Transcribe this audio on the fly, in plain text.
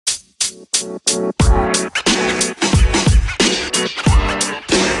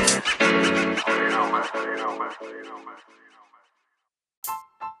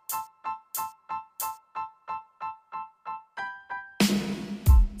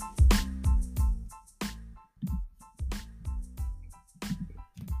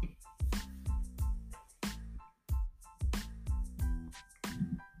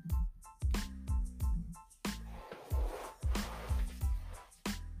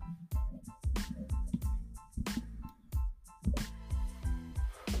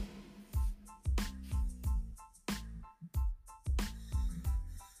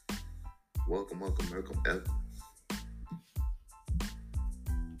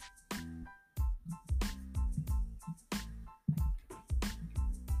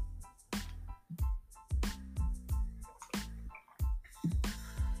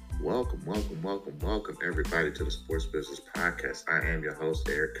Welcome. Welcome, everybody, to the Sports Business Podcast. I am your host,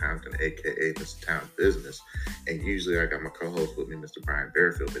 Eric Compton, aka Mr. Town Business. And usually I got my co-host with me, Mr. Brian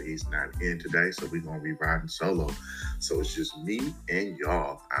Bearfield, but he's not in today, so we're going to be riding solo. So it's just me and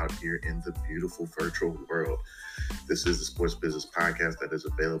y'all out here in the beautiful virtual world. This is the Sports Business Podcast that is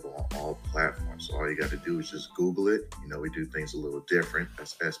available on all platforms. So all you got to do is just Google it. You know, we do things a little different.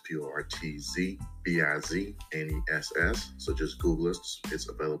 That's SportzBusiness. So just Google us. It's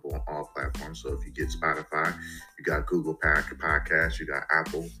available on all platforms. So if you get Spotify, you got Google Podcasts, you got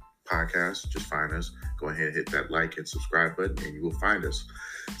Apple Podcasts, just find us. Go ahead and hit that like and subscribe button and you will find us.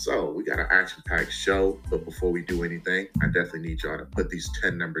 So we got an action-packed show, but before we do anything, I definitely need y'all to put these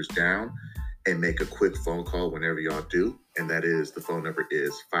 10 numbers down and make a quick phone call whenever y'all do. And that is, the phone number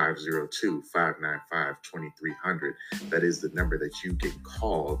is 502-595-2300. That is the number that you can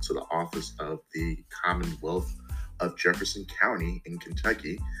call to the office of the Commonwealth of Jefferson County in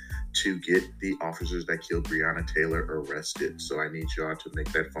Kentucky to get the officers that killed Breonna Taylor arrested. So I need y'all to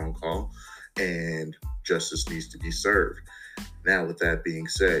make that phone call and justice needs to be served. Now, with that being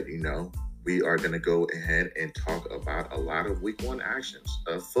said, we are going to go ahead and talk about a lot of week one actions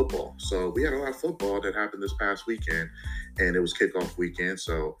of football. So we had a lot of football that happened this past weekend, and it was kickoff weekend.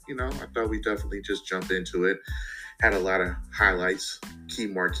 So, I thought we definitely just jump into it. Had a lot of highlights, key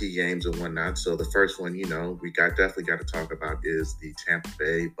marquee games and whatnot. So the first one, we definitely got to talk about is the Tampa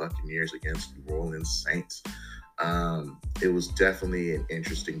Bay Buccaneers against New Orleans Saints. It was definitely an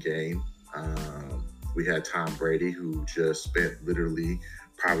interesting game. We had Tom Brady, who just spent literally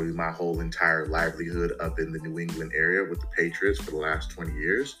probably my whole entire livelihood up in the New England area with the Patriots for the last 20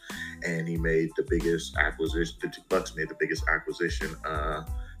 years. And he made the biggest acquisition, the Bucs made the biggest acquisition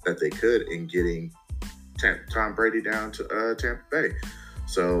that they could in getting Tom Brady down to Tampa Bay.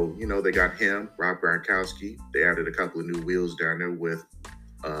 So, they got him, Rob Gronkowski. They added a couple of new wheels down there with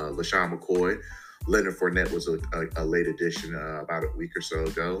LaShawn McCoy. Leonard Fournette was a late addition about a week or so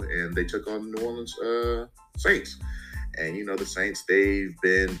ago, and they took on the New Orleans Saints. And, the Saints, they've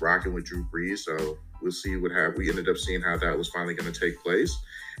been rocking with Drew Brees, so we'll see what happens. We ended up seeing how that was finally going to take place.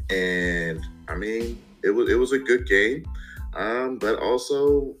 And, it was a good game. But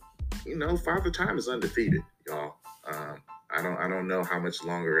also, Father Time is undefeated, y'all. I don't know how much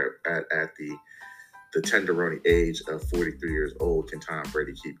longer at the tenderoni age of 43 years old can Tom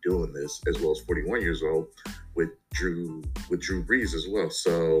Brady keep doing this, as well as 41 years old with Drew Brees as well.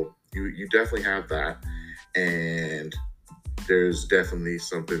 So you definitely have that. And there's definitely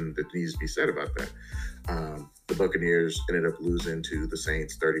something that needs to be said about that. The Buccaneers ended up losing to the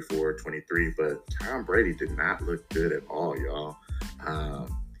Saints 34-23, but Tom Brady did not look good at all, y'all.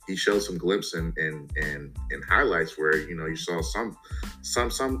 He showed some glimpses in highlights where, you saw some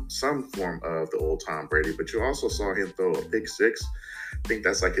form of the old Tom Brady, but you also saw him throw a pick six. I think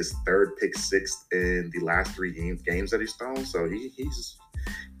that's like his third pick six in the last three games that he's thrown. So he's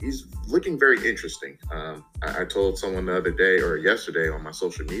looking very interesting. I told someone the other day or yesterday on my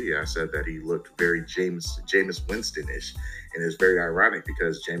social media, I said that he looked very Jameis Winston-ish. And it's very ironic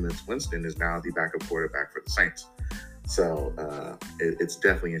because Jameis Winston is now the backup quarterback for the Saints. So it's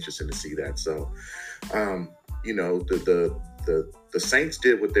definitely interesting to see that. So, the Saints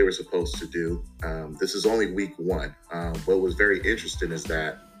did what they were supposed to do. This is only week one. What was very interesting is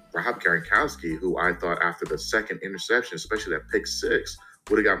that Rob Gronkowski, who I thought after the second interception, especially that pick six,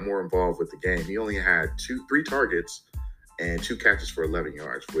 would have got more involved with the game. He only had three targets and 2 catches for 11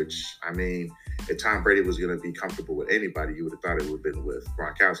 yards, which, if Tom Brady was going to be comfortable with anybody, you would have thought it would have been with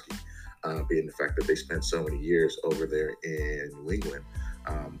Gronkowski, being the fact that they spent so many years over there in New England.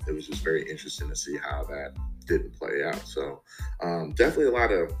 It was just very interesting to see how that didn't play out. So definitely a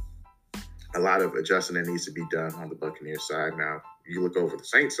lot of adjusting that needs to be done on the Buccaneers side. Now, you look over the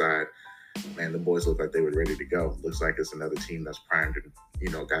Saints side, man, the boys look like they were ready to go. Looks like it's another team that's primed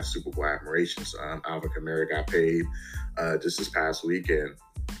and, got Super Bowl admirations. Alvin Kamara got paid just this past weekend.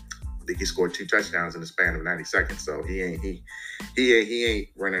 I think he scored 2 touchdowns in the span of 90 seconds. So he ain't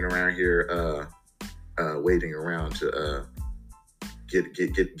running around here waiting around to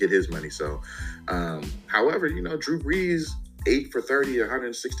get his money. So, however, Drew Brees 8 for 30,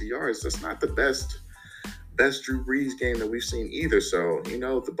 160 yards. That's not the best Drew Brees game that we've seen either. So,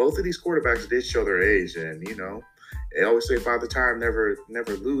 both of these quarterbacks did show their age, and they always say Father Time never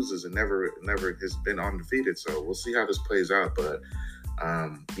loses and never has been undefeated. So we'll see how this plays out. But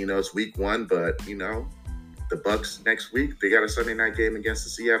it's week 1, but the Bucs next week, they got a Sunday night game against the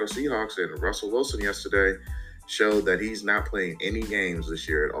Seattle Seahawks, and Russell Wilson yesterday showed that he's not playing any games this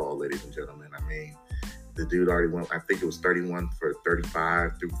year at all, ladies and gentlemen. I mean, the dude already went, I think it was 31 for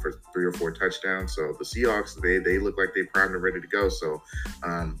 35 for 3 or 4 touchdowns. So the Seahawks, they look like they primed and ready to go. So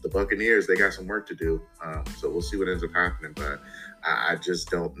the Buccaneers, they got some work to do. So we'll see what ends up happening. But I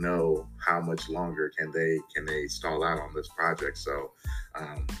just don't know how much longer can they stall out on this project. So,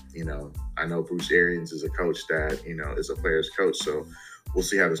 I know Bruce Arians is a coach that, is a player's coach. So we'll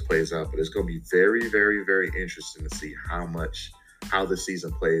see how this plays out. But it's going to be very, very, very interesting to see how the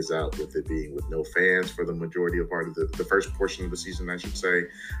season plays out, with it being with no fans for the majority of part of the first portion of the season, I should say.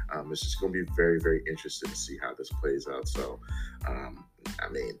 It's just going to be very, very interesting to see how this plays out. So, I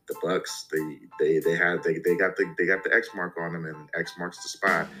mean, the Bucs, they got the X mark on them, and X marks the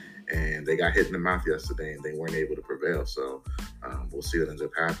spot, and they got hit in the mouth yesterday, and they weren't able to prevail. So we'll see what ends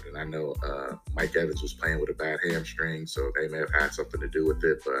up happening. I know Mike Evans was playing with a bad hamstring, so they may have had something to do with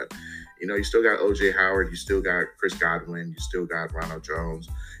it. But you still got O.J. Howard, you still got Chris Godwin, you still got Ronald Jones,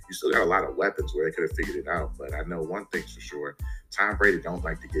 you still got a lot of weapons where they could have figured it out. But I know one thing's for sure: Tom Brady don't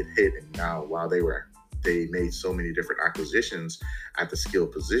like to get hit, and now while they made so many different acquisitions at the skill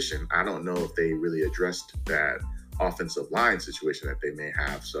position, I don't know if they really addressed that offensive line situation that they may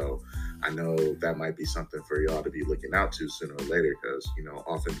have. So I know that might be something for y'all to be looking out to sooner or later, because,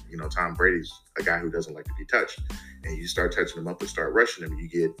 often, Tom Brady's a guy who doesn't like to be touched, and you start touching him up and start rushing him, you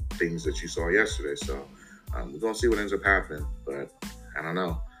get things that you saw yesterday. So we're going to see what ends up happening, but I don't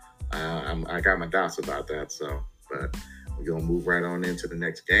know. I got my doubts about that. So, but we're going to move right on into the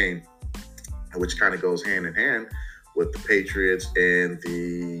next game, which kind of goes hand in hand with the Patriots and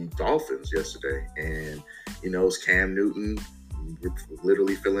the Dolphins yesterday. And, it's Cam Newton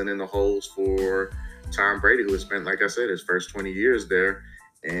literally filling in the holes for Tom Brady, who has spent, like I said, his first 20 years there.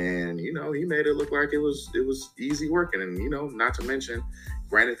 And, he made it look like it was easy working. And, not to mention,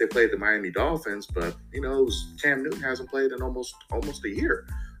 granted, they played the Miami Dolphins, but, Cam Newton hasn't played in almost a year.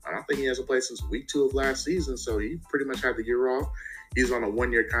 I don't think he hasn't played since week 2 of last season. So he pretty much had the year off. He's on a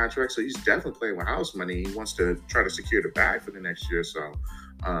 1-year contract, so he's definitely playing with house money. He wants to try to secure the bag for the next year. So,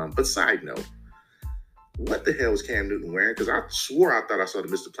 but side note, what the hell was Cam Newton wearing? Because I swore I thought I saw the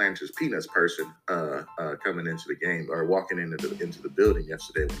Mr. Planters Peanuts person coming into the game, or walking into the building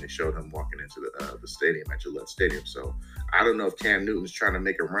yesterday when they showed him walking into the stadium at Gillette Stadium. So I don't know if Cam Newton's trying to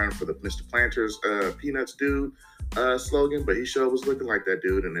make a run for the Mr. Planters Peanuts dude slogan, but he sure was looking like that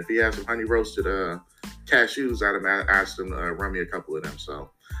dude. And if he had some honey roasted cashews, I'd have asked him to run me a couple of them.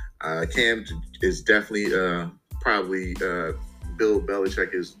 So Cam is definitely probably Bill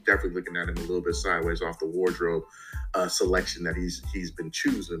Belichick is definitely looking at him a little bit sideways off the wardrobe selection that he's been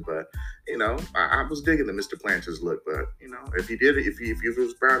choosing. But I was digging the Mr. Planters look. But if he did it, if it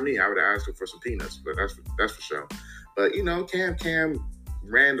was by me, I would have asked him for some peanuts. But that's for sure. But Cam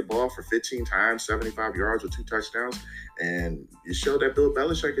ran the ball for 15 times, 75 yards with 2 touchdowns. And it showed that Bill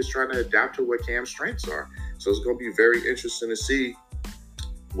Belichick is trying to adapt to what Cam's strengths are. So it's going to be very interesting to see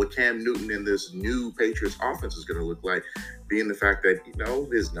what Cam Newton in this new Patriots offense is going to look like, being the fact that,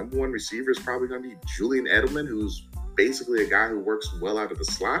 his number 1 receiver is probably going to be Julian Edelman, who's basically a guy who works well out of the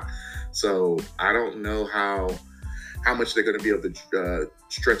slot. So I don't know how much they're going to be able to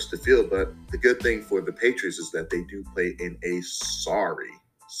stretch the field. But the good thing for the Patriots is that they do play in a sorry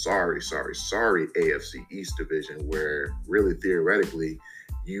AFC East division, where really theoretically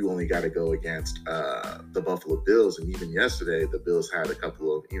you only got to go against the Buffalo Bills. And even yesterday, the Bills had a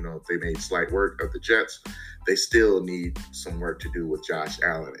couple of, they made slight work of the Jets. They still need some work to do with Josh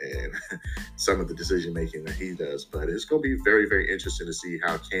Allen and some of the decision-making that he does. But it's going to be very, very interesting to see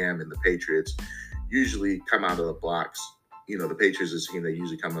how Cam and the Patriots usually come out of the blocks. The Patriots is a team that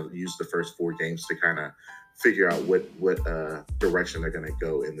usually use the first 4 games to kind of figure out what direction they're going to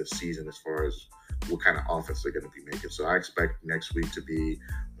go in the season as far as what kind of offense they're going to be making. So I expect next week to be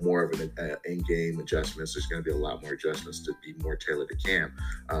more of an in-game adjustments. There's going to be a lot more adjustments to be more tailored to Cam.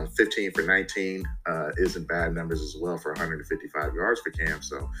 15 for 19 isn't bad numbers as well for 155 yards for Cam.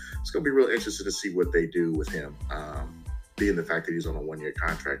 So it's going to be real interesting to see what they do with him. Being the fact that he's on a 1-year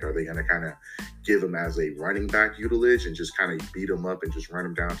contract, are they going to kind of give him as a running back utilage and just kind of beat him up and just run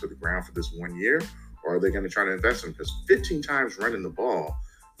him down to the ground for this 1 year? Or are they going to try to invest in him? Because 15 times running the ball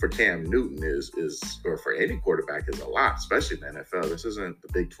for Cam Newton is or for any quarterback is a lot, especially in the NFL. This isn't the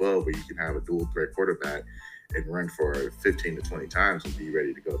Big 12 where you can have a dual threat quarterback and run for 15 to 20 times and be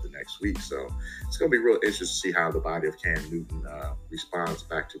ready to go the next week. So it's going to be real interesting to see how the body of Cam Newton responds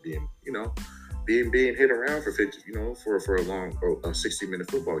back to being, being hit around for 50, for a long 60-minute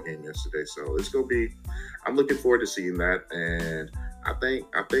football game yesterday. So it's going to be, I'm looking forward to seeing that. And I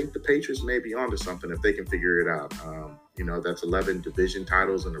think the Patriots may be onto something if they can figure it out. That's 11 division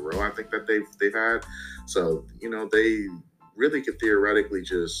titles in a row I think that they've had. So, they really could theoretically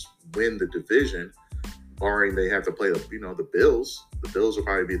just win the division, barring they have to play the Bills. The Bills will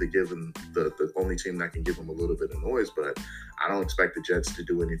probably be the only team that can give them a little bit of noise, but I don't expect the Jets to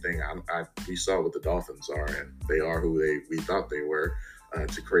do anything. We saw what the Dolphins are, and they are who we thought they were.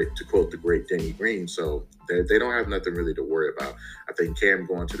 To quote the great Denny Green. So they don't have nothing really to worry about. I think Cam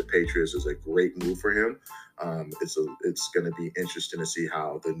going to the Patriots is a great move for him. It's going to be interesting to see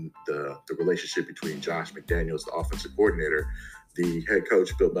how the relationship between Josh McDaniels, the offensive coordinator, the head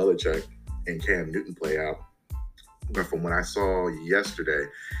coach Bill Belichick, and Cam Newton play out. But from what I saw yesterday,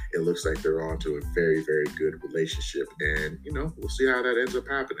 it looks like they're on to a very, very good relationship. And, we'll see how that ends up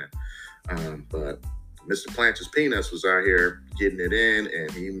happening. But Mr. Planches Peanuts was out here getting it in, and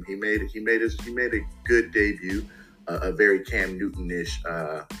he made a good debut, a very Cam Newton-ish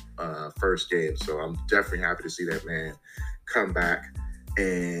first game. So I'm definitely happy to see that man come back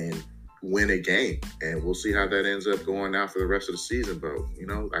and win a game, and we'll see how that ends up going out for the rest of the season. But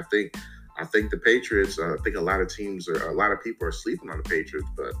I think the Patriots. I think a lot of people are sleeping on the Patriots,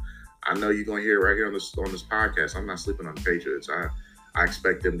 but I know you're going to hear it right here on this podcast. I'm not sleeping on the Patriots. I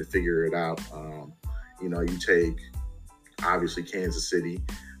expect them to figure it out. You take, obviously, Kansas City,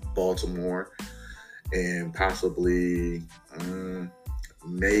 Baltimore, and possibly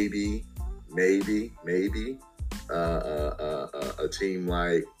maybe a team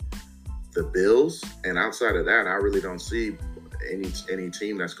like the Bills. And outside of that, I really don't see any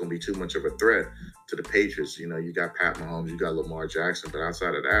team that's going to be too much of a threat to the Patriots. You got Pat Mahomes, you got Lamar Jackson, but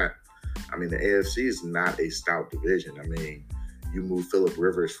outside of that, the AFC is not a stout division. You move Phillip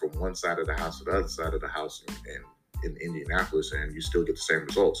Rivers from one side of the house to the other side of the house in Indianapolis, and you still get the same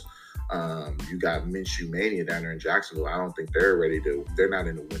results. You got Minshew Mania down there in Jacksonville. I don't think they're not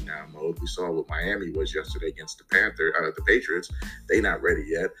in the win now mode. We saw what Miami was yesterday against the Patriots. They're not ready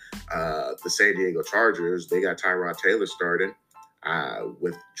yet. The San Diego Chargers, they got Tyrod Taylor starting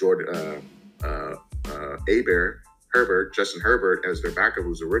with Jordan Justin Herbert as their backup,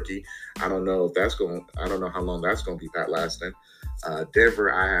 who's a rookie. I don't know how long that's going to be lasting.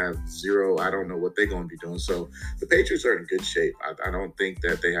 Denver, I have zero. I don't know what they're going to be doing. So the Patriots are in good shape. I don't think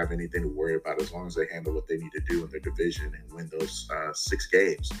that they have anything to worry about as long as they handle what they need to do in their division and win those 6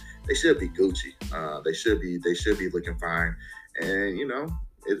 games. They should be Gucci. They should be looking fine. And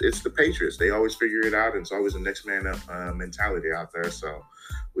it's the Patriots. They always figure it out, and it's always a next man up mentality out there. So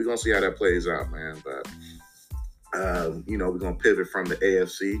we're gonna see how that plays out, man. But we're going to pivot from the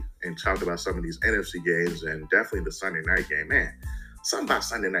AFC and talk about some of these NFC games, and definitely the Sunday night game. Man, something about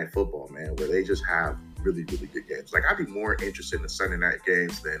Sunday night football, man, where they just have really, really good games. Like, I'd be more interested in the Sunday night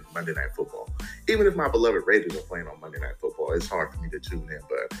games than Monday night football. Even if my beloved Raiders are playing on Monday night football, it's hard for me to tune in.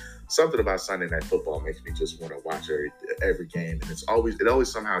 But something about Sunday night football makes me just want to watch every game. And it always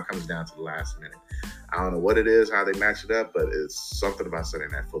somehow comes down to the last minute. I don't know what it is, how they match it up, but it's something about Sunday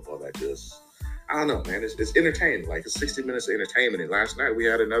night football that just... I don't know, man. It's entertaining. Like, it's 60 minutes of entertainment. And last night we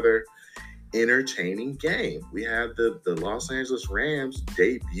had another entertaining game. We had the Los Angeles Rams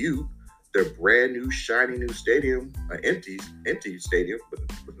debut their brand new, shiny new stadium, an empty stadium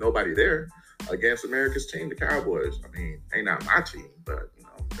with nobody there, against America's team, the Cowboys. They not my team, but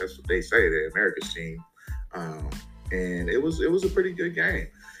that's what they say. They're America's team. And it was a pretty good game.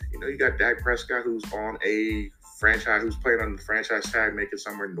 You got Dak Prescott, who's on a franchise, who's playing on the franchise tag, making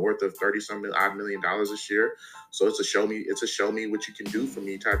somewhere north of $30-some odd million this year. So it's a show me what you can do for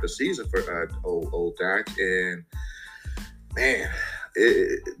me type of season for old Dak. And man,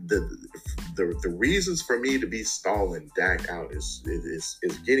 the reasons for me to be stalling Dak out is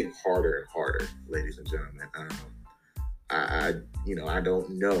getting harder and harder, ladies and gentlemen. I don't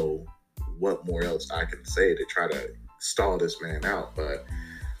know what more else I can say to try to stall this man out, but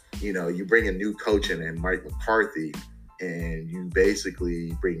You bring a new coach in and Mike McCarthy, and you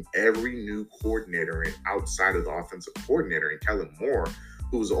basically bring every new coordinator in outside of the offensive coordinator and Kellen Moore,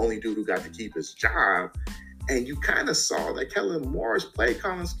 who was the only dude who got to keep his job. And you kind of saw that Kellen Moore's play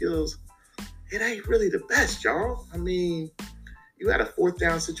calling skills, it ain't really the best, y'all. I mean, you had a fourth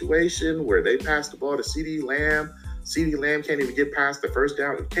down situation where they passed the ball to CeeDee Lamb. CeeDee Lamb can't even get past the first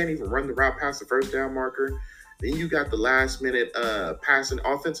down, can't even run the route past the first down marker. Then you got the last minute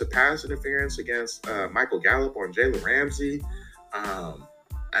offensive pass interference against Michael Gallup on Jalen Ramsey.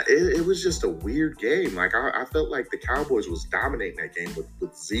 It was just a weird game. Like I felt like the Cowboys was dominating that game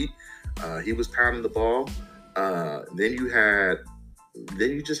with Zeke. He was pounding the ball. Then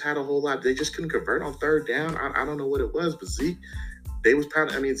you just had a whole lot. They just couldn't convert on third down. I don't know what it was, but Zeke, they was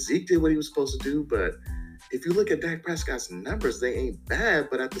pounding. I mean, Zeke did what he was supposed to do, but if you look at Dak Prescott's numbers, they ain't bad.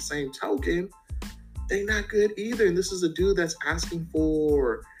 But at the same token, they not good either. And this is a dude that's asking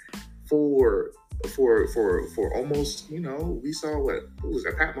for almost, we saw who was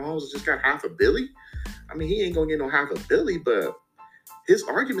that? Pat Mahomes just got half a billy. I mean, he ain't gonna get no half a billy, but his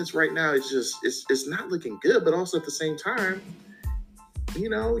arguments right now is just it's not looking good. But also at the same time, you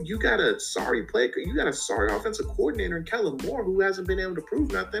got a sorry offensive coordinator in Kellen Moore who hasn't been able to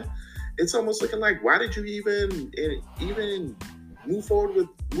prove nothing. It's almost looking like, why did you even move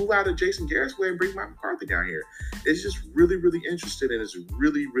out of Jason Garrett's way and bring Mike McCarthy down here? It's just really, really interesting, and it's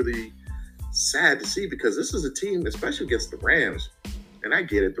really, really sad to see, because this is a team, especially against the Rams, and I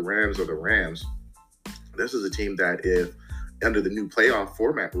get it, the Rams are the Rams. This is a team that, if under the new playoff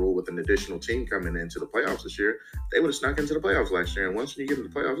format rule with an additional team coming into the playoffs this year, they would have snuck into the playoffs last year. And once you get into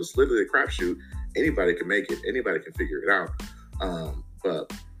the playoffs, it's literally a crapshoot. Anybody can make it. Anybody can figure it out.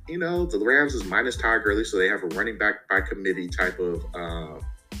 But the Rams is minus Todd Gurley, so they have a running back by committee type of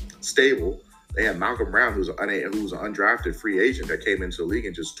stable. They have Malcolm Brown, who's an undrafted free agent that came into the league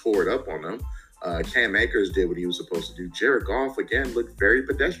and just tore it up on them. Cam Akers did what he was supposed to do. Jared Goff, again, looked very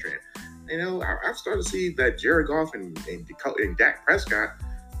pedestrian. I've started to see that Jared Goff and Dak Prescott,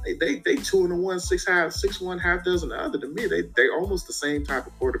 they 2-1, 6-1, half dozen the other. To me, they almost the same type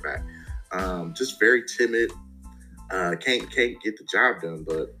of quarterback. Just very timid. Can't get the job done.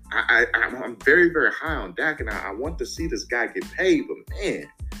 But I'm very, very high on Dak, and I want to see this guy get paid. But man,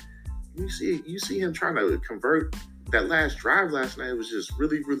 you see him trying to convert that last drive last night. It was just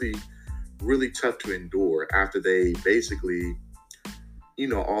really, really, really tough to endure. After they basically,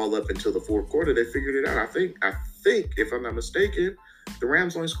 all up until the fourth quarter, they figured it out. I think, if I'm not mistaken, the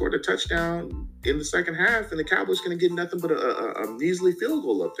Rams only scored a touchdown in the second half, and the Cowboys going to get nothing but a measly field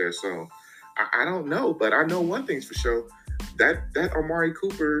goal up there. So I don't know, but I know one thing's for sure: that Amari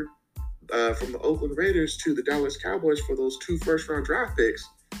Cooper from the Oakland Raiders to the Dallas Cowboys for those 2 first-round draft picks,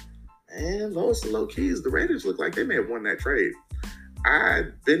 and lowest of low keys, the Raiders look like they may have won that trade. As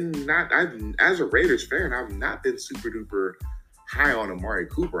a Raiders fan, I've not been super duper high on Amari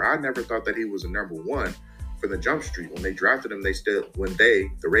Cooper. I never thought that he was a number one for the jump street. When they drafted him,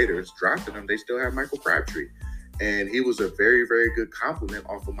 the Raiders drafted him, they still had Michael Crabtree. And he was a very, very good compliment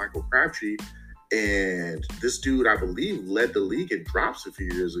off of Michael Crabtree. And this dude, I believe, led the league in drops a few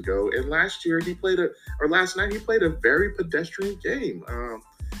years ago. And last night, he played a very pedestrian game.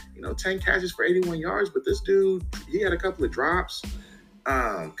 10 catches for 81 yards. But this dude, he had a couple of drops.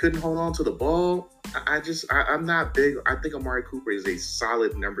 Couldn't hold on to the ball. I'm not big. I think Amari Cooper is a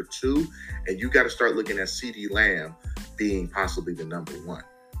solid number 2, and you got to start looking at CeeDee Lamb being possibly the number 1.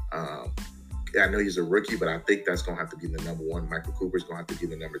 I know he's a rookie, but I think that's going to have to be the number 1. Michael Cooper's going to have to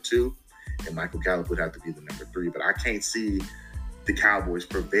be the number 2, and Michael Gallup would have to be the number 3. But I can't see the Cowboys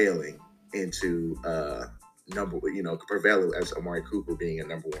prevailing into prevailing as Amari Cooper being a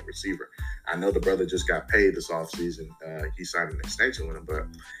number 1 receiver. I know the brother just got paid this offseason. He signed an extension with him, but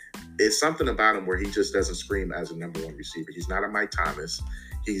it's something about him where he just doesn't scream as a number 1 receiver. He's not a Mike Thomas.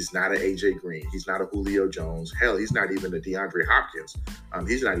 He's not an AJ Green. He's not a Julio Jones. Hell, he's not even a DeAndre Hopkins.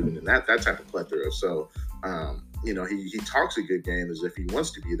 He's not even in that type of plethora. So, he talks a good game as if he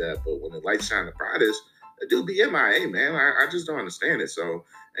wants to be that, but when the lights shine the brightest, the dude be MIA, man. I just don't understand it. So,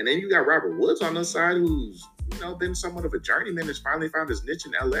 and then you got Robert Woods on the side, who's been somewhat of a journeyman, has finally found his niche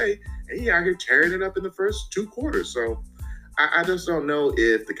in LA, and he out here tearing it up in the first 2 quarters. So I just don't know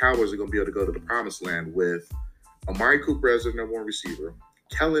if the Cowboys are going to be able to go to the promised land with Amari Cooper as their number 1 receiver,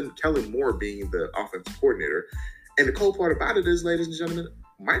 Kellen Moore being the offensive coordinator. And the cool part about it is, ladies and gentlemen,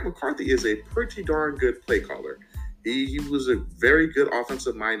 Mike McCarthy is a pretty darn good play caller. He was a very good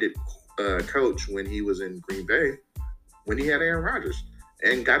offensive-minded coach when he was in Green Bay, when he had Aaron Rodgers,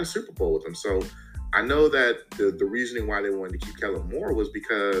 and got a Super Bowl with him. So I know that the reasoning why they wanted to keep Kellen Moore was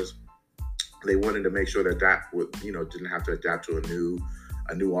because they wanted to make sure that Dak didn't have to adapt to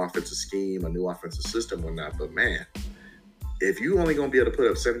a new offensive scheme, a new offensive system, whatnot. But man, if you only going to be able to put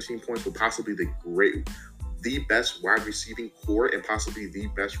up 17 points with possibly the best wide receiving core and possibly the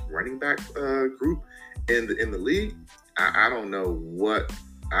best running back group in the league, I don't know what.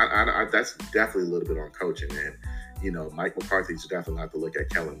 That's definitely a little bit on coaching, and Mike McCarthy's definitely have to look at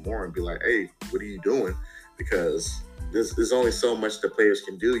Kellen Moore and be like, hey, what are you doing? Because there's only so much the players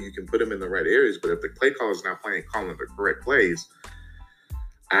can do. You can put them in the right areas, but if the play caller is not calling the correct plays,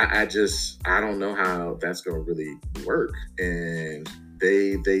 I don't know how that's going to really work. And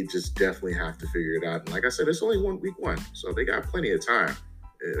they just definitely have to figure it out. And like I said, it's only week one, so they got plenty of time.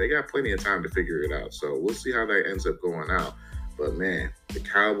 They got plenty of time to figure it out. So we'll see how that ends up going out. But man, the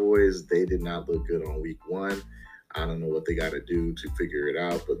Cowboys, they did not look good on week one. I don't know what they got to do to figure it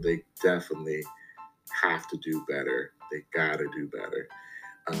out, but they definitely have to do better. They got to do better.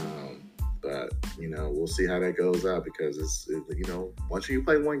 But we'll see how that goes out, because once you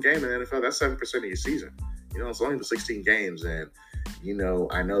play one game in the NFL, that's 7% of your season. It's only the 16 games, and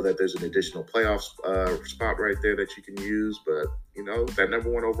I know that there's an additional playoff spot right there that you can use, but that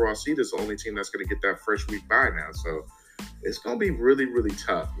number one overall seed is the only team that's going to get that first week bye now. So it's going to be really, really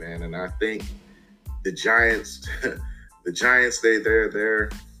tough, man. And I think the Giants, they're the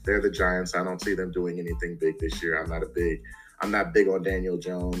Giants. I don't see them doing anything big this year. I'm not big on Daniel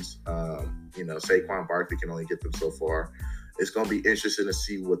Jones. Saquon Barkley can only get them so far. It's going to be interesting to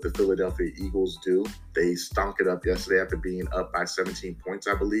see what the Philadelphia Eagles do. They stunk it up yesterday after being up by 17 points,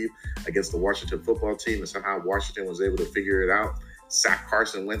 I believe, against the Washington football team. And somehow Washington was able to figure it out. Sack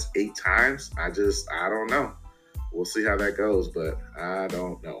Carson Wentz 8 times. I don't know. We'll see how that goes, but I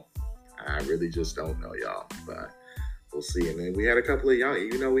don't know. I really just don't know, y'all. But we'll see. And then we had a couple of young,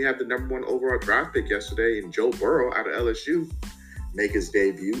 we had the number one overall draft pick yesterday, and Joe Burrow out of LSU make his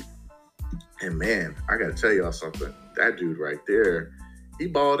debut. And man, I got to tell y'all something. That dude right there, he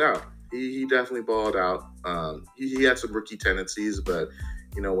balled out. He definitely balled out. He had some rookie tendencies, but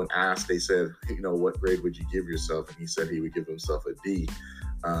when asked, they said, what grade would you give yourself? And he said he would give himself a D.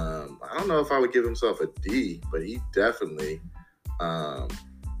 I don't know if I would give himself a D, but he definitely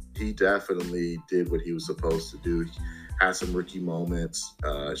did what he was supposed to do. He had some rookie moments,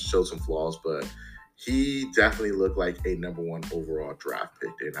 showed some flaws, but he definitely looked like a number one overall draft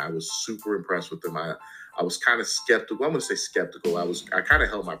pick, and I was super impressed with him. I was kind of skeptical. I'm going to say skeptical. I kind of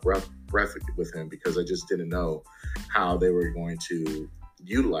held my breath with him, because I just didn't know how they were going to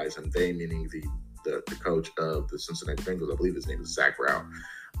utilize him. They, meaning the coach of the Cincinnati Bengals. I believe his name is Zach Brown.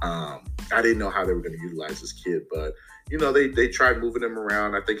 I didn't know how they were going to utilize this kid, but they tried moving him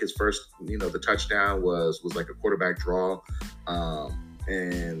around. I think his first, the touchdown was like a quarterback draw,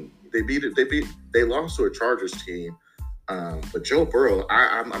 and they lost to a Chargers team. But Joe Burrow,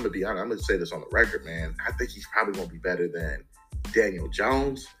 I'm going to be honest, I'm going to say this on the record, man. I think he's probably going to be better than Daniel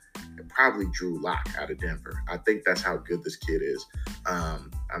Jones and probably Drew Lock out of Denver. I think that's how good this kid is.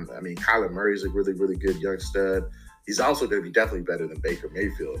 Kyler Murray's a really, really good young stud. He's also going to be definitely better than Baker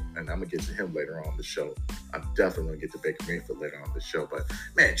Mayfield, and I'm going to get to him later on the show. I'm definitely going to get to Baker Mayfield later on the show. But,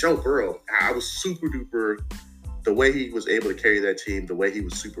 man, Joe Burrow, I was super duper, the way he was able to carry that team, the way he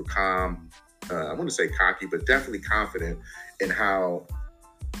was super calm, I want to say cocky, but definitely confident in how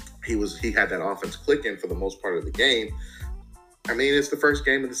he had that offense clicking for the most part of the game. It's the first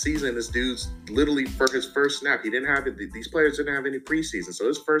game of the season. This dude's literally for his first snap. He didn't have it. These players didn't have any preseason, so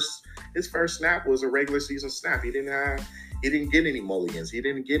his first snap was a regular season snap. He didn't get any mulligans. He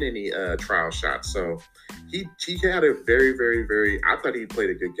didn't get any trial shots. So he had a very, very, very. I thought he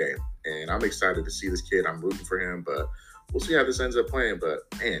played a good game, and I'm excited to see this kid. I'm rooting for him, but we'll see how this ends up playing. But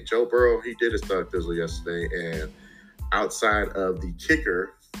man, Joe Burrow, he did his thug thizzle yesterday, and outside of the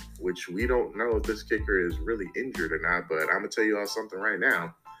kicker, which we don't know if this kicker is really injured or not, but I'm going to tell you all something right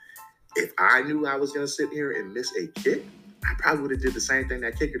now. If I knew I was going to sit here and miss a kick, I probably would have did the same thing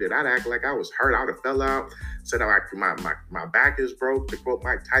that kicker did. I'd act like I was hurt. I would have fell out, said my back is broke, to quote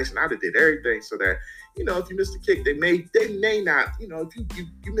Mike Tyson. I'd have did everything so that, if you miss the kick, they may not, if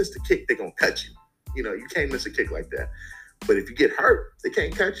you miss the kick, they're going to cut you. You can't miss a kick like that. But if you get hurt, they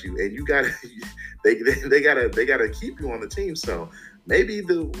can't cut you, and they gotta keep you on the team. So maybe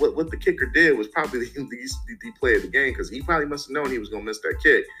what the kicker did was probably the play of the game, because he probably must have known he was gonna miss that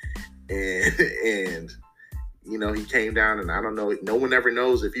kick, and he came down, and I don't know. No one ever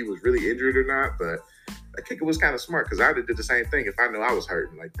knows if he was really injured or not, but that kicker was kind of smart, because I'd have did the same thing if I knew I was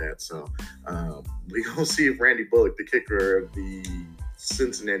hurting like that. So we're gonna see if Randy Bullock, the kicker of the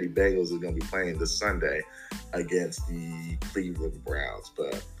Cincinnati Bengals, is going to be playing this Sunday against the Cleveland Browns.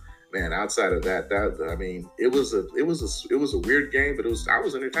 But man, outside of that, it was a weird game, but I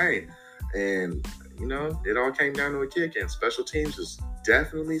was entertained, and it all came down to a kick, and special teams just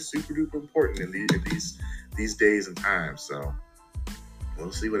definitely super duper important in these days and times. So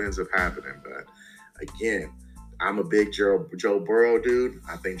we'll see what ends up happening. But again, I'm a big Joe Burrow dude.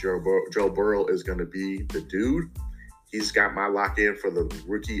 I think Joe Burrow is going to be the dude. He's got my lock in for the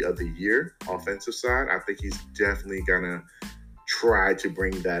rookie of the year offensive side. I think he's definitely going to try to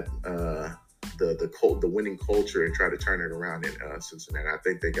bring that the winning culture and try to turn it around in Cincinnati. I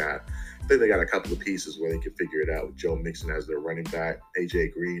think they got a couple of pieces where they can figure it out with Joe Mixon as their running back.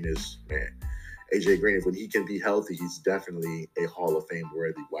 AJ Green, when he can be healthy, he's definitely a Hall of Fame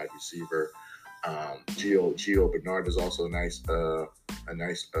worthy wide receiver. Gio Bernard is also a nice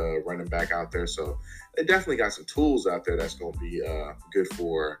running back out there. So they definitely got some tools out there that's going to be good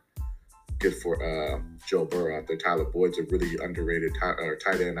for Joe Burrow out there. Tyler Boyd's a really underrated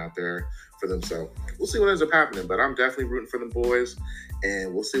tight end out there for them. So we'll see what ends up happening. But I'm definitely rooting for them boys,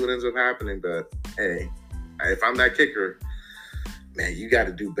 and we'll see what ends up happening. But hey, if I'm that kicker, man, you got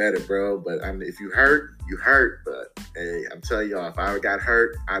to do better, bro. But if you hurt, you hurt. But hey, I'm telling y'all, if I got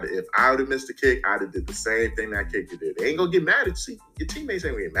hurt, if I would have missed the kick, I'd have did the same thing that kicker did. They ain't gonna get mad at you. Your teammates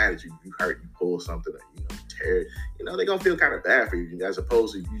ain't gonna get mad at you. You hurt, you pull something, you tear. They gonna feel kind of bad for you, as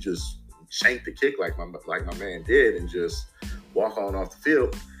opposed to you just shank the kick like my man did and just walk on off the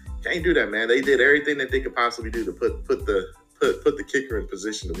field. Can't do that, man. They did everything that they could possibly do to put the kicker in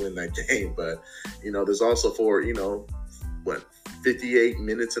position to win that game. But there's also 58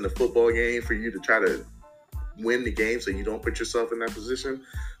 minutes in a football game for you to try to win the game, so you don't put yourself in that position.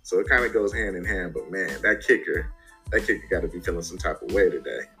 So it kind of goes hand in hand. But man, that kicker got to be feeling some type of way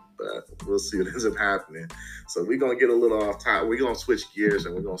today. But we'll see what ends up happening. So we're going to get a little off topic. We're going to switch gears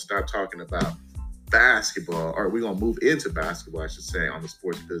and we're going to stop talking about basketball, or we're going to move into basketball, I should say, on the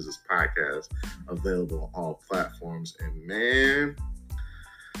Sports Business Podcast, available on all platforms. And man,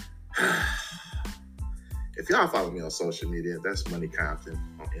 if y'all follow me on social media, that's Money Compton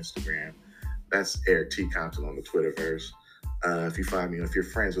on Instagram. That's Eric T. Compton on the Twitterverse. If you're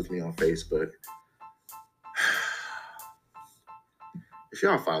friends with me on Facebook, if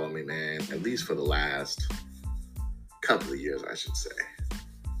y'all follow me, man, at least for the last couple of years, I should say,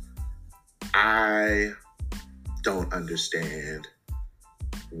 I don't understand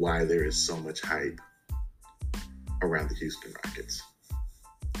why there is so much hype around the Houston Rockets.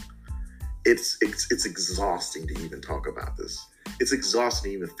 It's exhausting to even talk about this. It's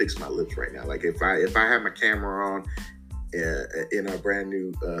exhausting to even fix my lips right now. Like if I have my camera on in our brand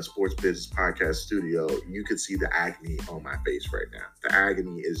new Sports Business Podcast studio, you could see the agony on my face right now. The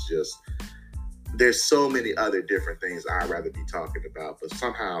agony is just, there's so many other different things I'd rather be talking about, but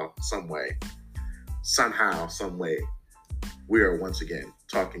somehow, some way, we are once again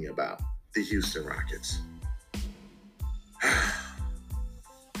talking about the Houston Rockets.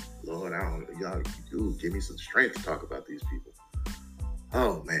 Lord, give me some strength to talk about these people.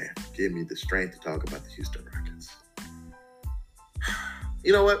 Oh man, give me the strength to talk about the Houston Rockets.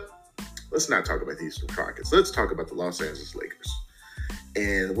 You know what? Let's not talk about the Houston Rockets. Let's talk about the Los Angeles Lakers.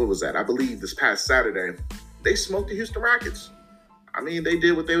 And what was that? I believe this past Saturday, they smoked the Houston Rockets. I mean, they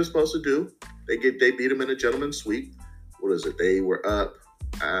did what they were supposed to do. They beat them in a gentleman's sweep. What is it? They were up.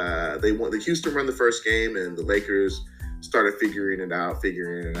 The Houston won the first game, and the Lakers started figuring it out.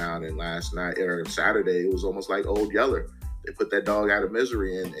 And last night or Saturday, it was almost like Old Yeller. They put that dog out of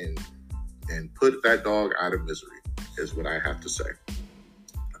misery and put that dog out of misery is what I have to say.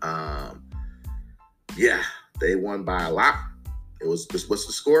 Yeah, they won by a lot. It was just, what's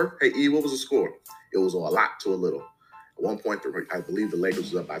the score? Hey, E, what was the score? It was a lot to a little. At one point, I believe the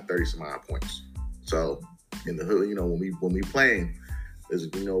Lakers was up by 30 some odd points. So in the hood, when we playing,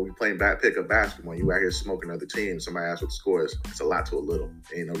 we playing pickup basketball. You out here smoking other teams. Somebody asks what the score is. It's a lot to a little.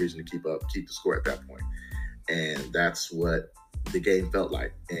 There ain't no reason to keep the score at that point. And that's what the game felt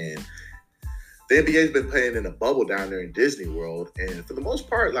like. And the NBA's been playing in a bubble down there in Disney World. And for the most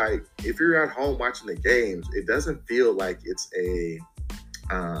part, like, if you're at home watching the games, it doesn't feel like they're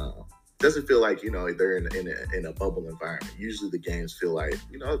in a bubble environment. Usually the games feel like,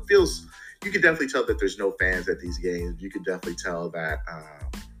 it feels, you can definitely tell that there's no fans at these games. You can definitely tell that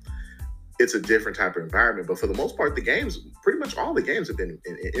it's a different type of environment. But for the most part, pretty much all the games have been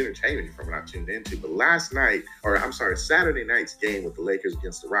entertaining from what I've tuned into. But Saturday night's game with the Lakers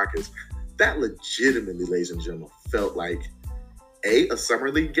against the Rockets, that legitimately, ladies and gentlemen, felt like A, a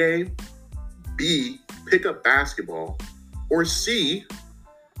summer league game, B, pickup basketball, or C,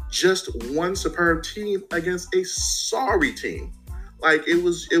 just one superb team against a sorry team. Like, it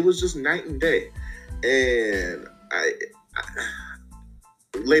was just night and day. And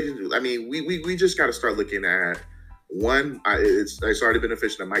we just got to start looking at, one, it's already been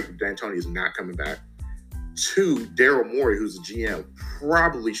official that Mike D'Antoni is not coming back. Two, Daryl Morey, who's the GM,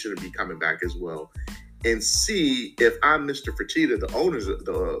 probably shouldn't be coming back as well. And C, if I'm Mr. Fertitta, the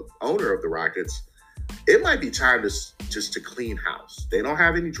owner of the Rockets, it might be time to clean house. They don't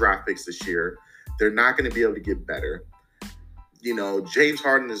have any draft picks this year. They're not going to be able to get better. James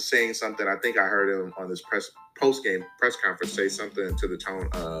Harden is saying something. I think I heard him on this post-game press conference say something to the tone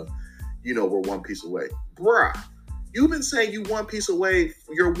of, we're one piece away. Bruh, you've been saying you're one piece away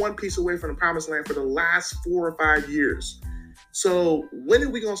from the promised land for the last 4 or 5 years. So when are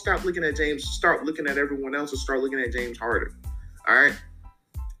we going to start looking at everyone else, and start looking at James Harden? All right?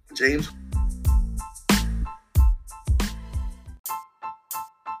 James.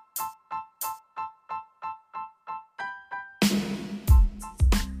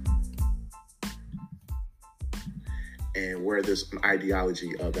 And where this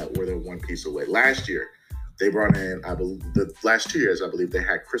ideology of that where they're one piece away. Last year, they brought in, I believe, the last 2 years, I believe they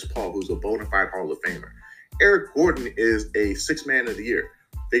had Chris Paul, who's a bona fide Hall of Famer. Eric Gordon is a Sixth Man of the Year.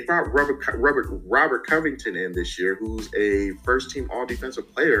 They brought Robert Covington in this year, who's a first-team All-Defensive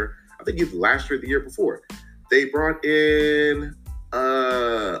Player. I think either last year or the year before. They brought in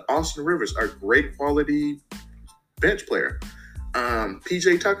Austin Rivers, a great quality bench player.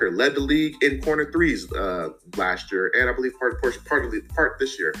 PJ Tucker led the league in corner threes last year, and I believe part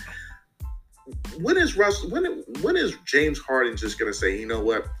this year. When is James Harden just going to say, you know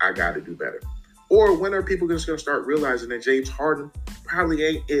what, I got to do better? Or when are people just going to start realizing that James Harden probably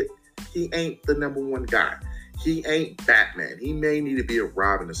ain't it? He ain't the number one guy. He ain't Batman. He may need to be a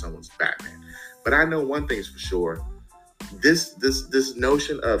Robin to someone's Batman. But I know one thing's for sure. This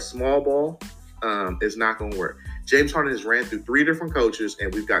notion of small ball is not going to work. James Harden has ran through 3 different coaches,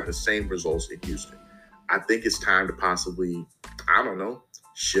 and we've gotten the same results in Houston. I think it's time to possibly,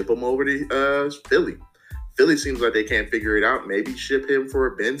 ship him over to Philly. Philly seems like they can't figure it out. Maybe ship him for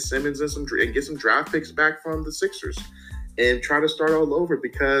Ben Simmons and get some draft picks back from the Sixers and try to start all over,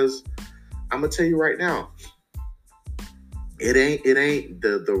 because I'm going to tell you right now, it ain't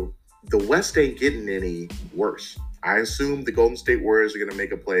the West ain't getting any worse. I assume the Golden State Warriors are going to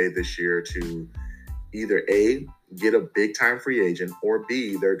make a play this year to either A, get a big-time free agent, or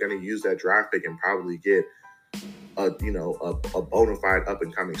B, they're going to use that draft pick and probably get a bona fide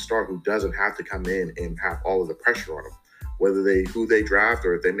up-and-coming star who doesn't have to come in and have all of the pressure on them. Whether who they draft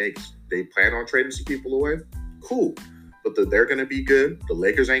or if they plan on trading some people away, cool. But they're going to be good. The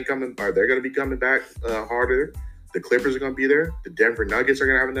Lakers they're going to be coming back harder. The Clippers are going to be there. The Denver Nuggets are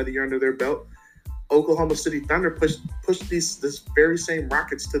going to have another year under their belt. Oklahoma City Thunder pushed this very same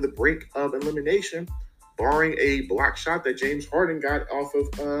Rockets to the brink of elimination, barring a block shot that James Harden got off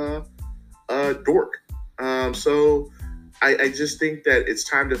of Dort. So I just think that it's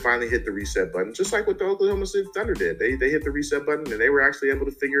time to finally hit the reset button, just like what the Oklahoma City Thunder did. They hit the reset button, and they were actually able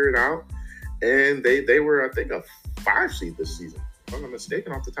to figure it out. And they were, I think, a 5 seed this season, if I'm not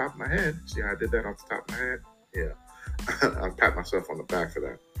mistaken, off the top of my head. See how I did that off the top of my head? Yeah. I'll pat myself on the back for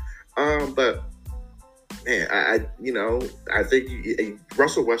that. But man, I think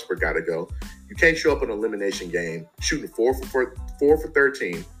Russell Westbrook got to go. You can't show up in an elimination game shooting 4 for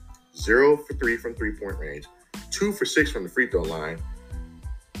 13, 0 for 3 from 3-point range, 2 for 6 from the free throw line,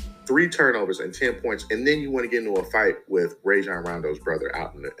 3 turnovers and 10 points, and then you want to get into a fight with Rajon Rondo's brother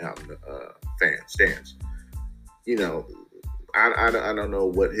out in the fan stands. I don't know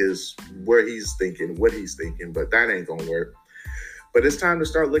what he's thinking, but that ain't gonna work. But it's time to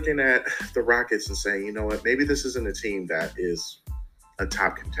start looking at the Rockets and saying, you know what, maybe this isn't a team that is a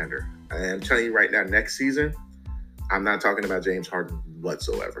top contender. And I'm telling you right now, next season, I'm not talking about James Harden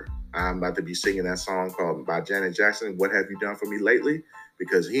whatsoever. I'm about to be singing that song by Janet Jackson, What Have You Done For Me Lately?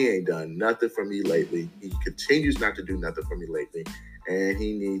 Because he ain't done nothing for me lately. He continues not to do nothing for me lately. And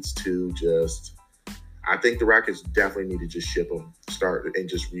he needs to I think the Rockets definitely need to just ship him, start and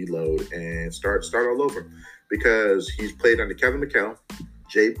just reload and start all over. Because he's played under Kevin McHale,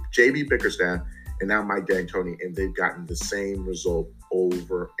 J.B. Bickerstaff, and now Mike D'Antoni, and they've gotten the same result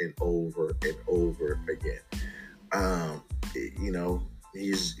over and over and over again.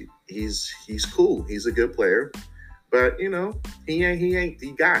 He's cool. He's a good player, but he ain't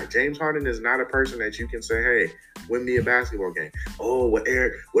the guy. James Harden is not a person that you can say, hey, win me a basketball game. Oh, well,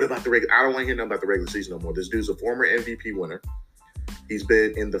 Eric, what about the regular? I don't want to hear nothing about the regular season no more. This dude's a former MVP winner. He's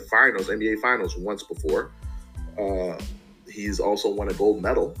been in the finals, NBA finals once before. He's also won a gold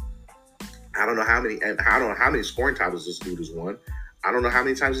medal. I don't know how many scoring titles this dude has won. I don't know how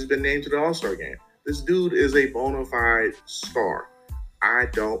many times he's been named to the All-Star game. This dude is a bona fide star. I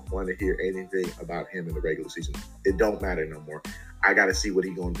don't want to hear anything about him in the regular season. It don't matter no more. I got to see what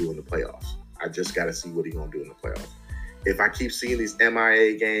he's going to do in the playoffs. I just got to see what he's going to do in the playoffs. If I keep seeing these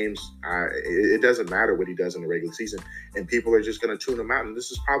MIA games, it doesn't matter what he does in the regular season, and people are just going to tune him out. And this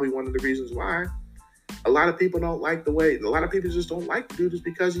is probably one of the reasons why a lot of people don't like the way. A lot of people just don't like the dude is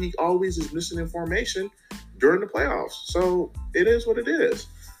because he always is missing information during the playoffs. So it is what it is.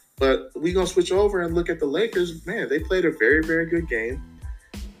 But we're going to switch over and look at the Lakers. Man, they played a very, very good game.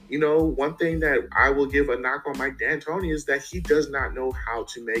 You know, one thing that I will give a knock on Mike D'Antoni is that he does not know how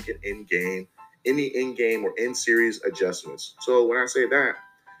to make an any in-game or in-series adjustments. So when I say that,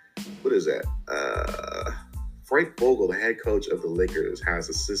 what is that? Frank Vogel, the head coach of the Lakers, has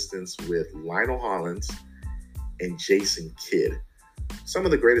assistants with Lionel Hollins and Jason Kidd, some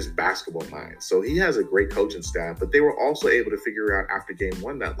of the greatest basketball minds. So he has a great coaching staff, but they were also able to figure out after game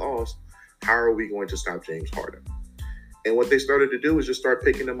one that lost, how are we going to stop James Harden? And what they started to do was just start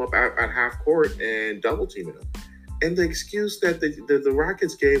picking him up at half court and double teaming him. And the excuse that the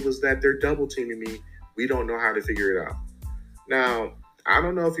Rockets gave was that they're double teaming me. We don't know how to figure it out. Now, I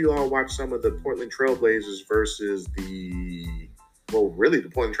don't know if you all watched some of the Portland Trailblazers versus the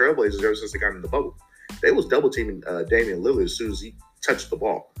Portland Trailblazers ever since they got in the bubble. They was double teaming Damian Lillard as soon as he touched the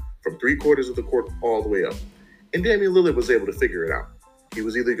ball from 3/4 of the court all the way up. And Damian Lillard was able to figure it out. He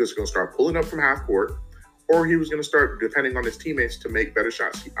was either just going to start pulling up from half court, or he was going to start depending on his teammates to make better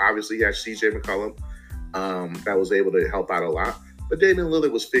shots. He obviously had CJ McCollum that was able to help out a lot. But Damian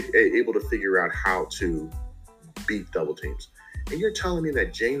Lillard was able to figure out how to beat double teams. And you're telling me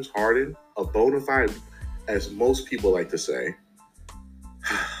that James Harden, a bona fide, as most people like to say,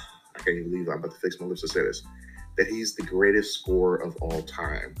 I can't even believe I'm about to fix my lips to say this, that he's the greatest scorer of all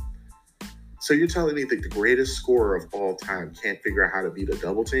time. So you're telling me that the greatest scorer of all time can't figure out how to beat a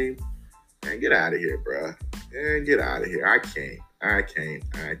double team? Man, get out of here, bro. Man, get out of here. I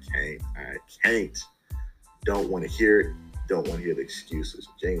can't. Don't want to hear it. Don't want to hear the excuses.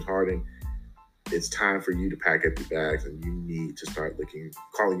 James Harden, it's time for you to pack up your bags and you need to start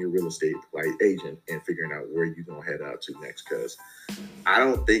calling your real estate agent and figuring out where you're going to head out to next. Because I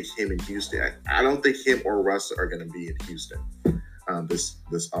don't think him and Houston, I don't think him or Russ are going to be in Houston. One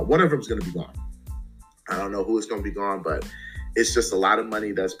of them is going to be gone. I don't know who is going to be gone, but it's just a lot of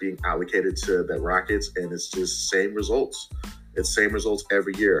money that's being allocated to the Rockets, and it's just same results. It's same results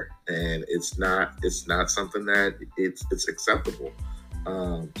every year, and it's not something that it's acceptable.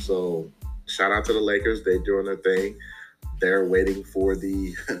 So shout out to the Lakers. They're doing their thing. They're waiting for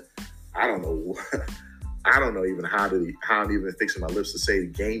the I don't know even how I'm even fixing my lips to say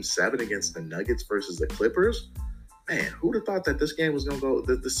Game 7 against the Nuggets versus the Clippers. Man, who'd have thought that this game was gonna go?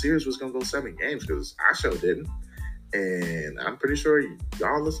 The series was gonna go 7 games? Because I sure didn't. And I'm pretty sure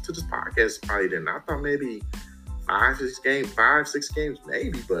y'all listen to this podcast probably didn't. I thought maybe 5-6 games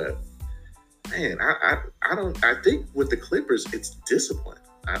maybe, but man, I think with the Clippers it's discipline.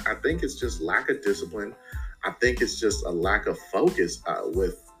 I think it's just lack of discipline. I think it's just a lack of focus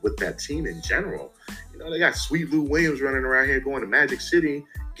with that team in general. You know, they got Sweet Lou Williams running around here going to Magic City,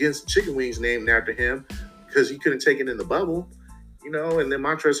 getting some chicken wings named after him because he couldn't take it in the bubble. You know, and then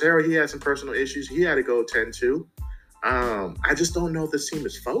Montrezl Harrell, he had some personal issues. He had to go tend to. I just don't know if this team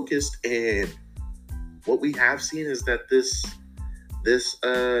is focused, and what we have seen is that this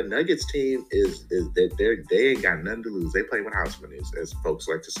Nuggets team is they ain't got nothing to lose. They playing with house money, as folks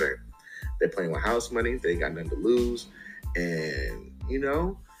like to say. They're playing with house money. They ain't got nothing to lose, and you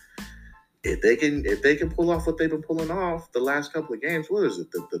know, if they can pull off what they've been pulling off the last couple of games, what is it?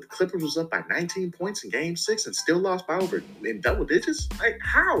 The Clippers was up by 19 points in Game 6 and still lost by in double digits. Like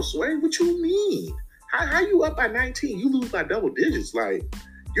how, Sway? What you mean? How you up by 19? You lose by double digits. Like,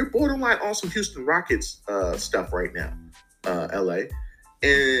 you're borderline on some Houston Rockets stuff right now, LA.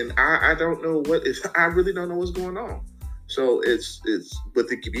 And I don't know I really don't know what's going on. So it's with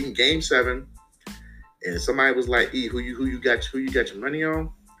it being Game 7, and somebody was like, who you got your money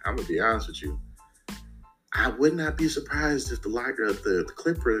on? I'm gonna be honest with you. I would not be surprised if the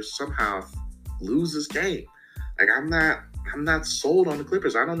Clippers somehow lose this game. Like I'm not sold on the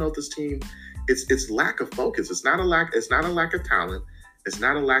Clippers. I don't know if this team. It's lack of focus. It's not a lack of talent. It's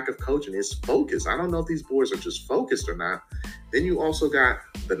not a lack of coaching. It's focus. I don't know if these boys are just focused or not. Then you also got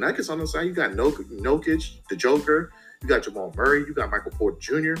the Nuggets on the side. You got Jokic, the Joker. You got Jamal Murray. You got Michael Porter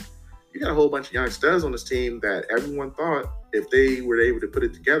Jr. You got a whole bunch of young studs on this team that everyone thought if they were able to put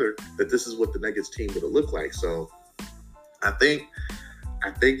it together that this is what the Nuggets team would have looked like. So I think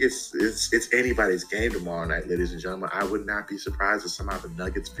it's anybody's game tomorrow night, ladies and gentlemen. I would not be surprised if somehow the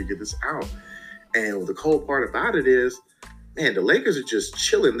Nuggets figure this out. And the cool part about it is, man, the Lakers are just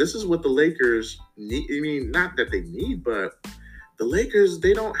chilling. This is what the Lakers need. I mean, not that they need, but the Lakers,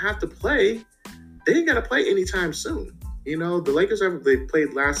 they don't have to play. They ain't got to play anytime soon. You know, the Lakers they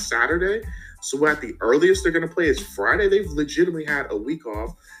played last Saturday. So at the earliest they're going to play is Friday. They've legitimately had a week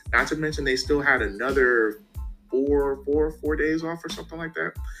off. Not to mention they still had another 4 days off or something like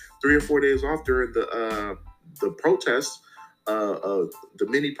that. 3 or 4 days off during the protests, the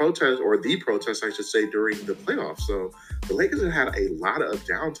mini protest or the protest, I should say, during the playoffs. So the Lakers have had a lot of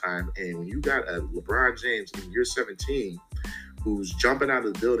downtime, and when you got a LeBron James in year 17 who's jumping out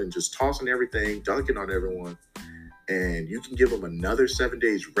of the building, just tossing everything, dunking on everyone, and you can give them another 7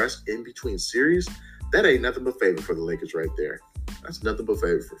 days rest in between series, that ain't nothing but favor for the Lakers right there. That's nothing but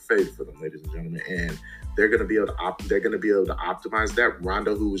favor for them, ladies and gentlemen. And they're going to be able to optimize that.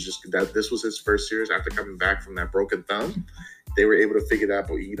 Rondo, who was just that this was his first series after coming back from that broken thumb, they were able to figure that out.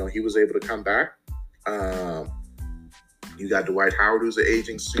 But he was able to come back. You got Dwight Howard, who's an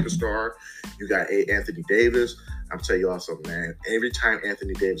aging superstar. You got Anthony Davis. I'm telling you all something, man. Every time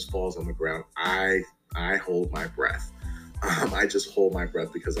Anthony Davis falls on the ground, I hold my breath. I just hold my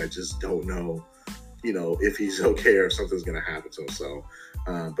breath because I just don't know, if he's okay or something's going to happen to him. So,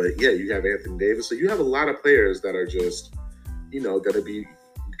 but yeah, you have Anthony Davis. So you have a lot of players that are just, going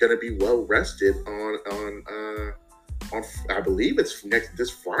to be well rested on I believe it's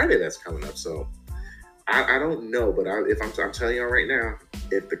this Friday that's coming up. So I don't know, but I'm telling you right now,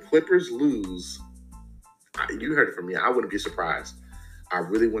 if the Clippers lose, you heard it from me, I wouldn't be surprised. I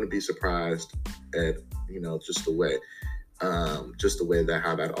really wouldn't be surprised at, just the way that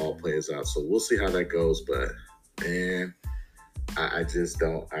how that all plays out. So we'll see how that goes. But man, I just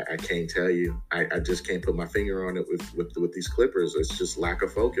don't. I can't tell you. I just can't put my finger on it with these Clippers. It's just lack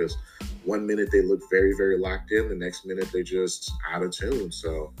of focus. 1 minute they look very, very locked in. The next minute they're just out of tune.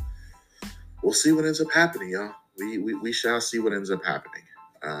 So we'll see what ends up happening, y'all. We shall see what ends up happening.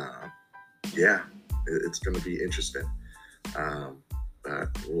 Yeah, it's going to be interesting. I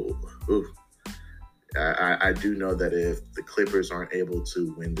do know that if the Clippers aren't able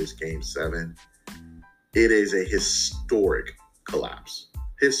to win this Game 7, it is a historic collapse.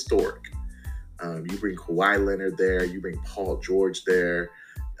 Historic. You bring Kawhi Leonard there. You bring Paul George there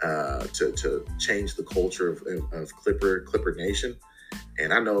to change the culture of Clipper Nation.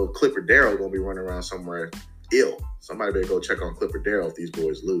 And I know Clipper Darrell going to be running around somewhere ill. Somebody better go check on Clipper Darrell if these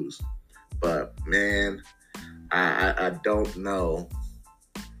boys lose. But, man, I don't know.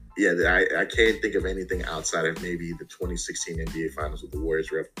 Yeah, I can't think of anything outside of maybe the 2016 NBA Finals with the Warriors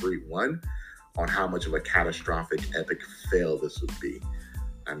were up 3-1 on how much of a catastrophic, epic fail this would be.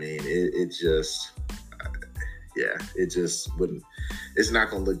 I mean, it just wouldn't. It's not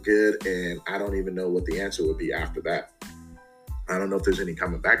going to look good, and I don't even know what the answer would be after that. I don't know if there's any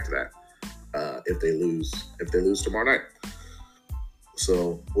coming back to that if they lose tomorrow night.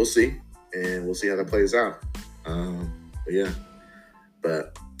 So we'll see, and we'll see how that plays out.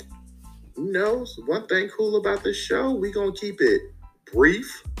 But who knows? One thing cool about this show, we gonna keep it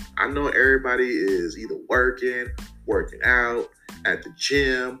brief. I know everybody is either working out, at the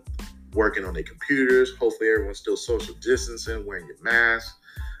gym, working on their computers. Hopefully everyone's still social distancing, wearing your mask.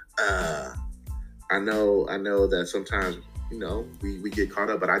 I know that sometimes, we get caught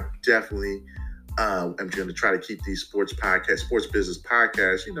up, but I definitely am going to try to keep these sports business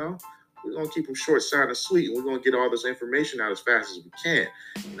podcasts, we're going to keep them short, sound, and sweet, and we're going to get all this information out as fast as we can.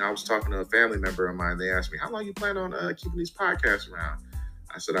 I was talking to a family member of mine. They asked me, how long you plan on keeping these podcasts around?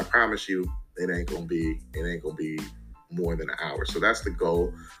 I said, I promise you, it ain't going to be more than an hour. So that's the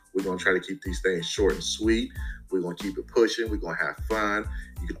goal. We're going to try to keep these things short and sweet. We're going to keep it pushing. We're going to have fun.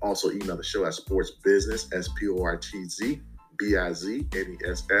 You can also email the show at sportsbusiness, sportzbusiness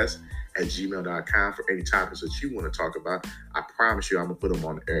 @gmail.com for any topics that you want to talk about. I promise you I'm going to put them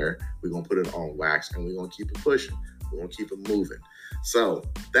on air. We're going to put it on wax, and we're going to keep it pushing. We're going to keep it moving. So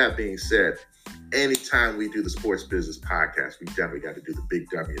that being said, anytime we do the Sports Business Podcast, we definitely got to do the big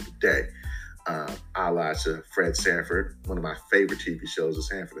dummy of the day. A la to Fred Sanford, one of my favorite TV shows is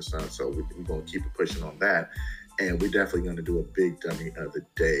Sanford and Son. So we're going to keep it pushing on that. And we're definitely going to do a big dummy of the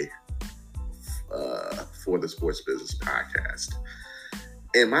day for the Sports Business Podcast.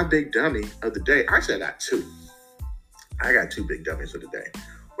 And my big dummy of the day, actually I got two. I got two big dummies of the day.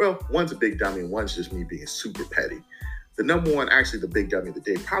 Well, one's a big dummy and one's just me being super petty. The number one, actually the big dummy of the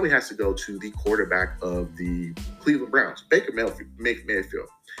day, probably has to go to the quarterback of the Cleveland Browns, Baker Mayfield.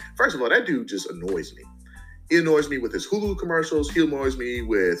 First of all, that dude just annoys me. He annoys me with his Hulu commercials. He annoys me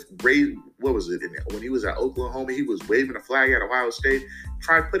with when he was at Oklahoma, he was waving a flag at Ohio State.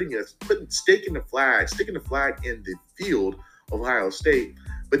 Tried sticking the flag in the field of Ohio State,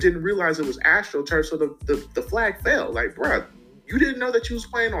 but didn't realize it was AstroTurf, so the flag fell. Like, bruh, you didn't know that you was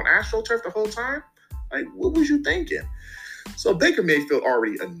playing on AstroTurf the whole time? Like, what was you thinking? So Baker Mayfield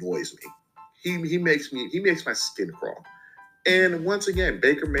already annoys me. He makes my skin crawl. And once again,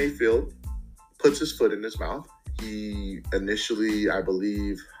 Baker Mayfield puts his foot in his mouth. He initially, I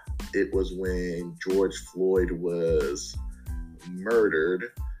believe it was when George Floyd was murdered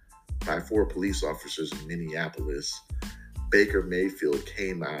by 4 police officers in Minneapolis. Baker Mayfield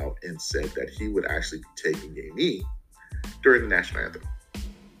came out and said that he would actually be taking a knee during the national anthem.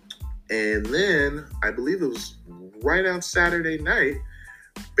 And then, I believe it was right on Saturday night,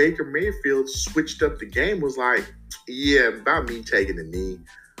 Baker Mayfield switched up the game, was like, yeah, about me taking a knee,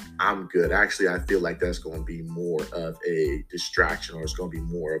 I'm good. Actually, I feel like that's going to be more of a distraction, or it's going to be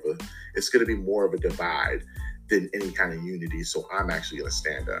more of a divide than any kind of unity. So I'm actually going to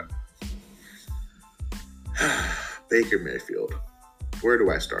stand up. Baker Mayfield, where do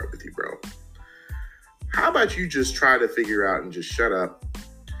I start with you, bro? How about you just try to figure out and just shut up?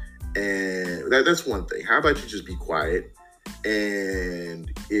 And that's one thing. How about you just be quiet?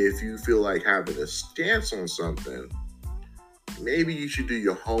 And if you feel like having a stance on something, maybe you should do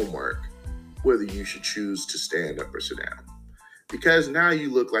your homework, whether you should choose to stand up or sit down. Because now you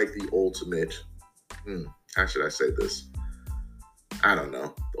look like the ultimate, how should I say this? I don't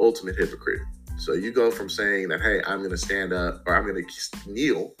know, the ultimate hypocrite. So you go from saying that, hey, I'm going to stand up, or I'm going to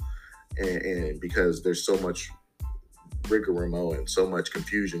kneel, and because there's so much rigmarole and so much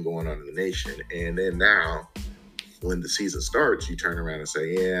confusion going on in the nation. And then now, when the season starts, you turn around and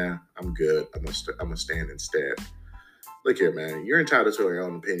say, yeah, I'm good. I'm gonna stand instead. Look here, man. You're entitled to your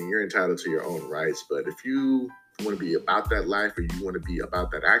own opinion. You're entitled to your own rights. But if you want to be about that life, or you want to be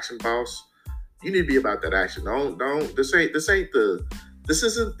about that action, boss, you need to be about that action. This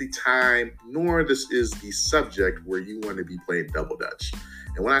isn't the time, nor this is the subject where you want to be playing double dutch.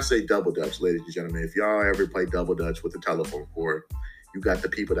 And when I say double dutch, ladies and gentlemen, if y'all ever play double dutch with a telephone cord, you got the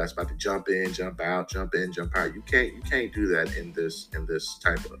people that's about to jump in, jump out, jump in, jump out. You can't do that in this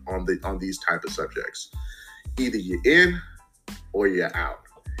type of on these type of subjects. Either you're in or you're out.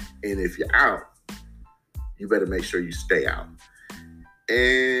 And if you're out, you better make sure you stay out.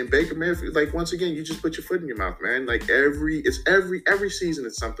 And Baker Mayfield, like, once again, you just put your foot in your mouth, man. Like every season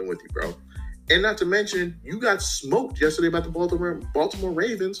it's something with you, bro. And not to mention, you got smoked yesterday about the Baltimore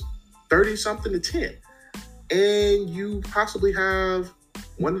Ravens, 30-something to 10. And you possibly have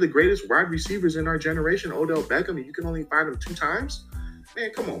one of the greatest wide receivers in our generation, Odell Beckham, and you can only find him 2 times?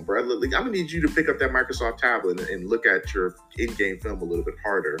 Man, come on, bro. I'm going to need you to pick up that Microsoft tablet and look at your in-game film a little bit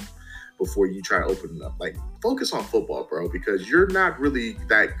harder before you try to open it up. Like, focus on football, bro, because you're not really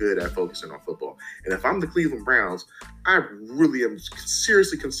that good at focusing on football. And if I'm the Cleveland Browns, I really am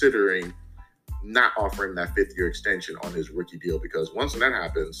seriously considering not offering that 5th-year extension on his rookie deal, because once that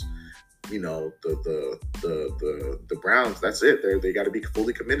happens, you know, the Browns, that's it. They got to be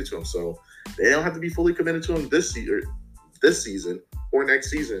fully committed to him. So they don't have to be fully committed to him this season or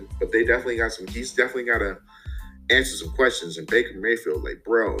next season, but they definitely got some. He's definitely got to answer some questions. And Baker Mayfield, like,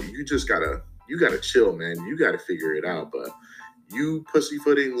 bro, you gotta chill, man. You gotta figure it out. But you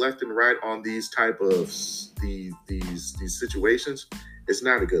pussyfooting left and right on these type of these situations, it's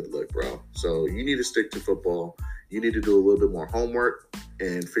not a good look, bro. So you need to stick to football. You need to do a little bit more homework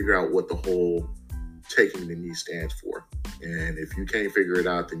and figure out what the whole taking the knee stands for. And if you can't figure it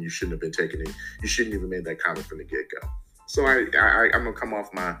out, then you shouldn't have been taking it. You shouldn't even made that comment from the get-go. So I'm gonna come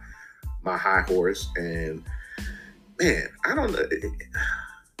off my high horse, and man, I don't know.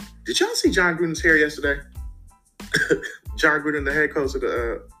 Did y'all see Jon Gruden's hair yesterday? Jon Gruden, the head coach of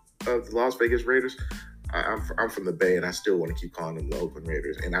the Las Vegas Raiders. I'm from the Bay, and I still want to keep calling them the Oakland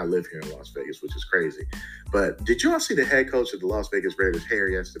Raiders, and I live here in Las Vegas, which is crazy. But did y'all see the head coach of the Las Vegas Raiders' hair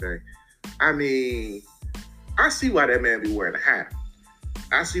yesterday? I mean, I see why that man be wearing a hat.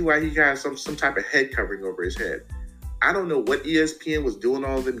 I see why he got some type of head covering over his head. I don't know what ESPN was doing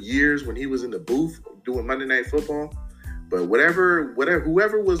all them years when he was in the booth doing Monday Night Football, but whoever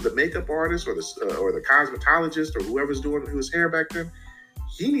was the makeup artist or the cosmetologist or whoever's doing his hair back then,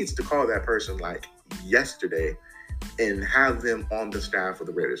 he needs to call that person like yesterday and have them on the staff of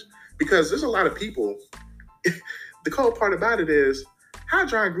the Raiders, because there's a lot of people. The cool part about it is how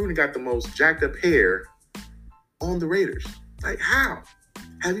Jon Gruden got the most jacked up hair on the Raiders. Like, how?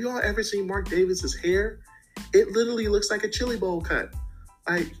 Have you all ever seen Mark Davis's hair? It literally looks like a chili bowl cut.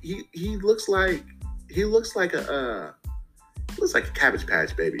 Like he looks like a Cabbage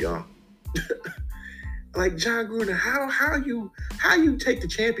Patch baby, y'all. Like, Jon Gruden, how you take the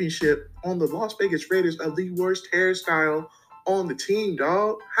championship on the Las Vegas Raiders of the worst hairstyle on the team,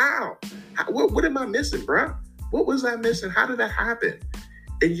 dog? How what am I missing, bro? What was I missing? How did that happen?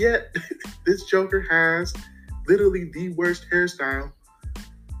 And yet, this Joker has literally the worst hairstyle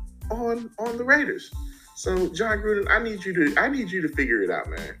on the Raiders. So, Jon Gruden, I need you to figure it out,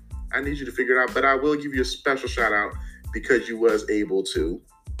 man. I need you to figure it out. But I will give you a special shout out because you was able to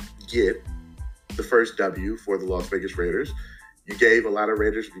get the first W for the Las Vegas Raiders. You gave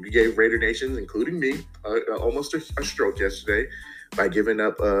Raider Nations, including me, almost a stroke yesterday by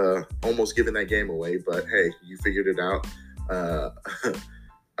almost giving that game away. But hey, you figured it out.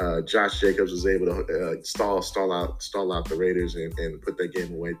 Uh, Josh Jacobs was able to stall out the Raiders and put that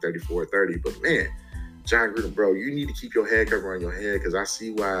game away 34-30. But man, Jon Gruden, bro, you need to keep your head cover on your head because I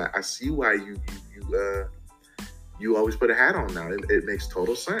see why you always put a hat on now. It makes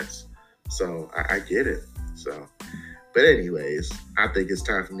total sense. So I get it. So, but anyways, I think it's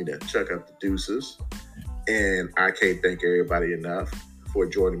time for me to chuck up the deuces. And I can't thank everybody enough for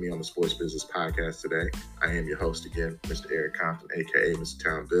joining me on the Sports Business Podcast today. I am your host again, Mr. Eric Compton, aka Mr.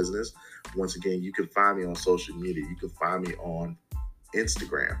 Town Business. Once again, you can find me on social media. You can find me on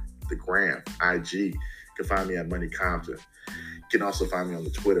Instagram, the Gram, IG. You can find me at Money Compton. You can also find me on the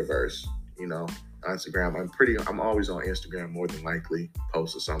Twitterverse. You know, Instagram. I'm always on Instagram more than likely.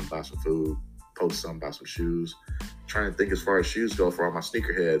 Posting something about some food, posting something about some shoes. Trying to think as far as shoes go for all my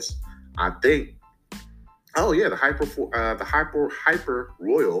sneakerheads. I think. Oh yeah, the Hyper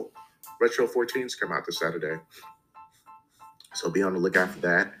Royal Retro 14s come out this Saturday. So be on the lookout for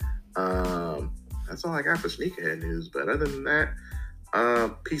that. That's all I got for sneakerhead news. But other than that,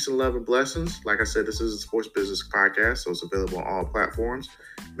 peace and love and blessings. Like I said, this is a sports business podcast, so it's available on all platforms.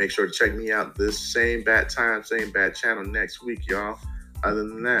 Make sure to check me out this same bat time, same bat channel next week, y'all. Other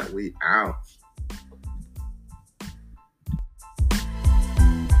than that, we out.